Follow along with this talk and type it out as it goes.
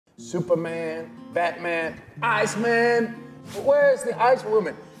Superman, Batman, Iceman. Where's the Ice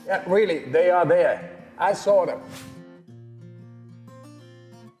Woman? Yeah, really, they are there. I saw them.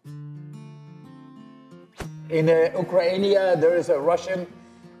 In Ukraine, there is a Russian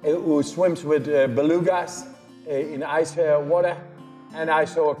who swims with belugas in ice water. And I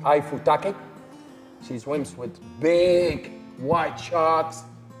saw Ai Futaki. She swims with big white sharks,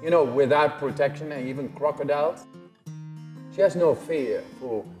 you know, without protection, and even crocodiles. She has no fear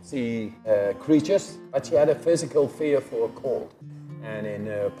for sea creatures, but she had a physical fear for cold. And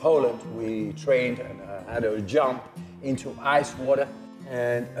in Poland, we trained and had a jump into ice water,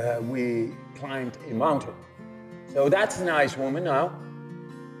 and we climbed a mountain. So that's an ice woman now.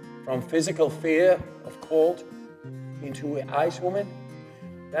 From physical fear of cold into an ice woman.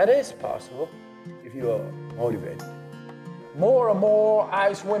 That is possible if you are motivated. More and more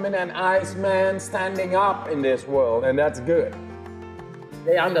ice women and ice men standing up in this world, and that's good.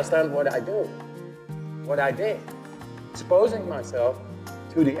 They understand what I do, what I did. Exposing myself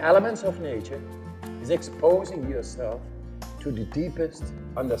to the elements of nature is exposing yourself to the deepest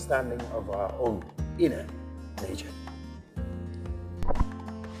understanding of our own inner nature.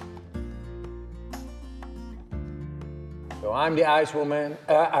 So I'm the ice woman,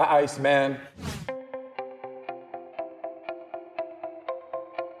 Iceman.